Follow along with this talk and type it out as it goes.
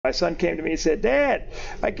My son came to me and said, "Dad,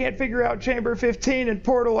 I can't figure out Chamber 15 and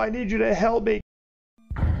Portal. I need you to help me."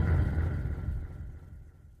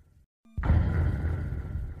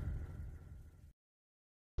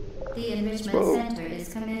 The Enrichment Center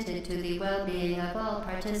is committed to the well-being of all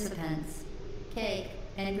participants. Cake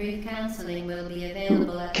and grief counseling will be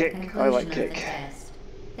available at the conclusion of the test.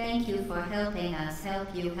 Thank you for helping us help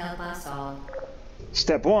you help us all.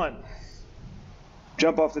 Step 1.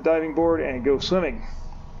 Jump off the diving board and go swimming.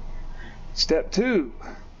 Step 2.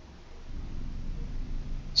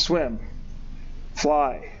 Swim.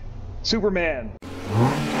 Fly. Superman.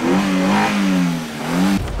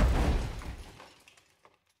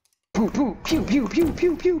 Poo poo pew pew pew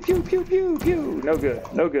pew pew pew pew pew pew. No good.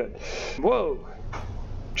 No good. Whoa.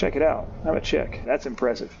 Check it out. I'm a check. That's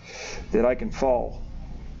impressive. That I can fall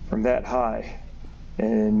from that high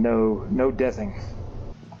and no deathing.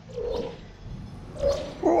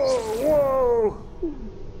 Whoa, whoa!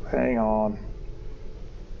 Hang on.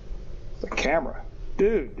 The camera.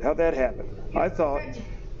 Dude, how'd that happen? I thought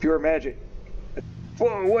pure magic.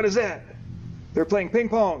 Whoa, what is that? They're playing ping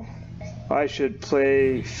pong. I should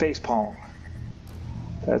play face pong.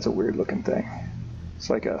 That's a weird looking thing. It's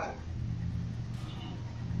like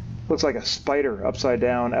looks like a spider upside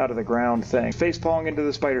down out of the ground thing. Face pong into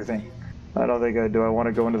the spider thing. I don't think do I want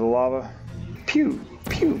to go into the lava? Pew,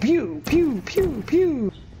 pew, pew, pew, pew,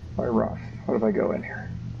 pew. All right, run. What if I go in here?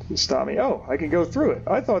 Does it stop me? Oh, I can go through it.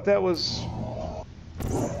 I thought that was...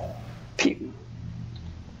 Pew.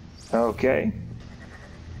 Okay.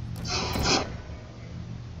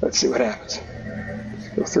 Let's see what happens. Let's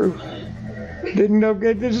go through. Didn't know,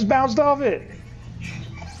 it just bounced off it.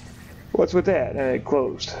 What's with that? And it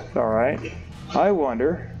closed. All right. I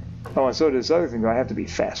wonder... Oh, and so does this other thing. Do I have to be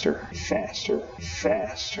faster? Faster.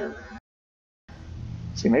 Faster.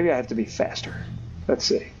 See, maybe I have to be faster. Let's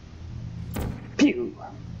see. Pew.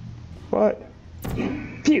 What?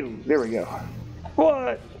 Pew. There we go.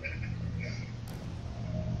 What?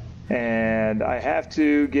 And I have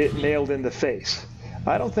to get nailed in the face.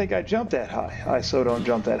 I don't think I jumped that high. I so don't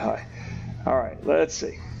jump that high. All right, let's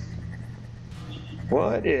see.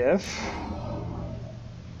 What if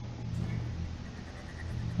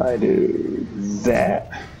I do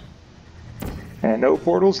that? And no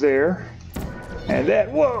portals there. And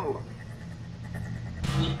that, whoa!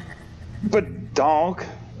 But donk.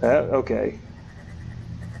 Okay.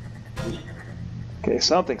 Okay,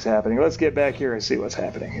 something's happening. Let's get back here and see what's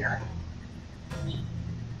happening here.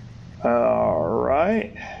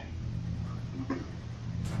 Alright.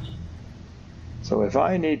 So if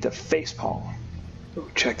I need to facepalm, oh,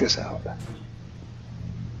 check this out.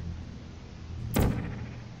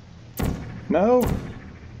 No?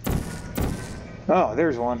 Oh,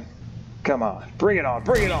 there's one. Come on, bring it on,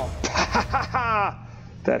 bring it on!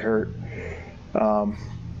 That hurt.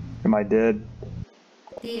 Am I dead?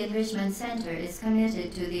 The Enrichment Center is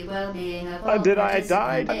committed to the well-being of all Did I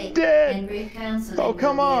die? I'm dead! Oh,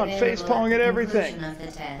 come on, facepalming at everything.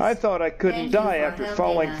 I thought I couldn't die after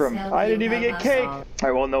falling from... I didn't even get cake. All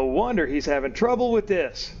right, well, no wonder he's having trouble with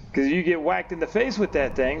this. Because you get whacked in the face with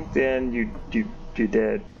that thing, then you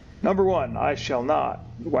dead. Number 1, I shall not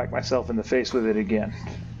whack myself in the face with it again.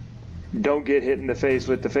 Don't get hit in the face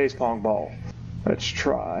with the facepalm ball. Let's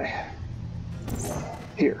try.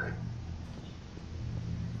 Here.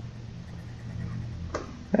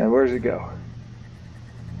 And where does it go?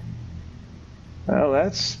 Well,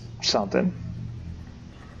 that's something.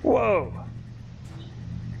 Whoa!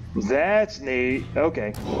 That's neat.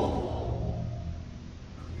 Okay.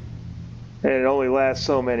 And it only lasts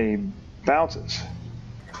so many bounces.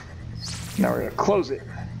 Now we're going to close it.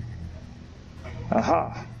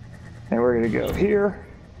 Aha. And we're going to go here.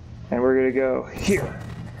 And we're going to go here.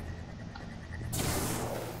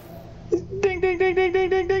 Ding, ding, ding, ding, ding,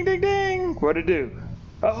 ding, ding, ding, ding. What'd it do?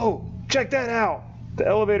 Oh, check that out. The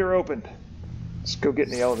elevator opened. Let's go get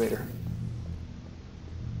in the elevator.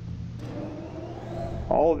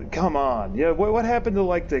 Come on. Yeah, what happened to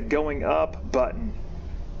like the going up button?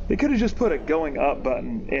 They could have just put a going up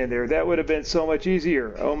button in there. That would have been so much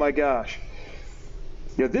easier. Oh my gosh.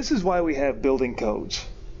 Yeah, this is why we have building codes,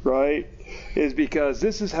 right? Is because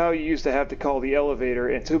this is how you used to have to call the elevator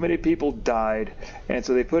and too many people died. And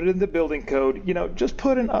so they put it in the building code. You know, just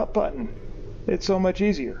put an up button. It's so much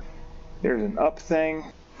easier. There's an up thing.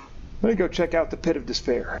 Let me go check out the Pit of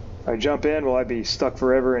Despair. If I jump in, will I be stuck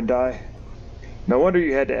forever and die? No wonder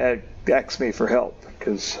you had to ask me for help,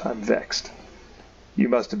 because I'm vexed. You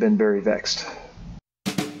must have been very vexed.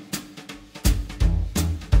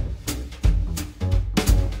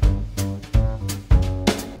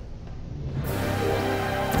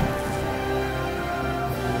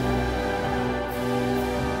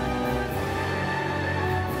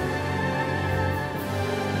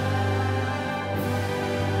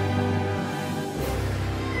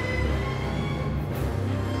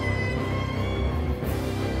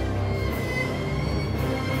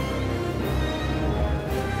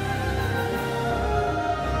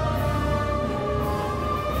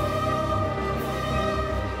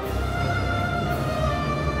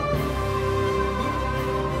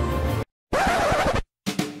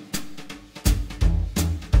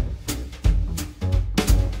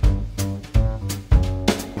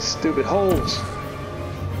 Stupid holes.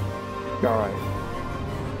 Alright.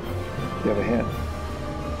 You have a hint.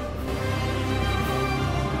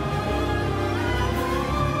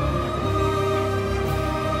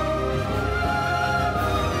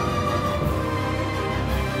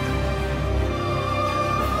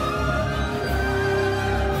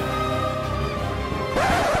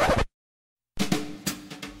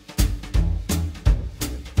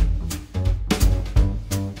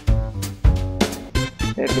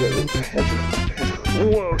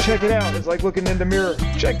 Whoa, check it out. It's like looking in the mirror.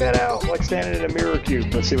 Check that out. Like standing in a mirror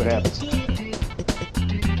cube. Let's see what happens.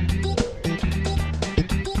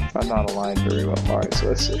 I'm not aligned very well. Alright, so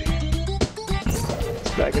let's see.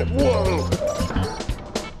 Let's back it up. Whoa!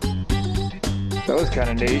 That was kind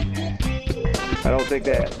of neat. I don't think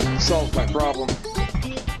that solves my problem.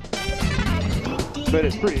 But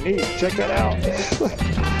it's pretty neat. Check that out.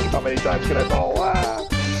 How many times can I fall? Ah!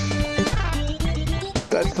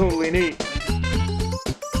 That's totally neat.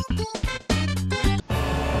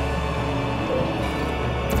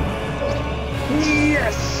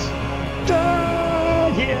 Yes!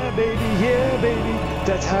 Yeah, baby, yeah, baby.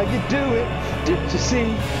 That's how you do it. Did you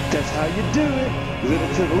see? That's how you do it.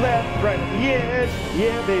 Little to the left, right at the edge.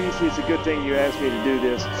 Yeah, baby. See, it's a good thing you asked me to do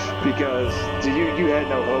this because you had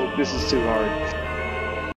no hope. This is too hard.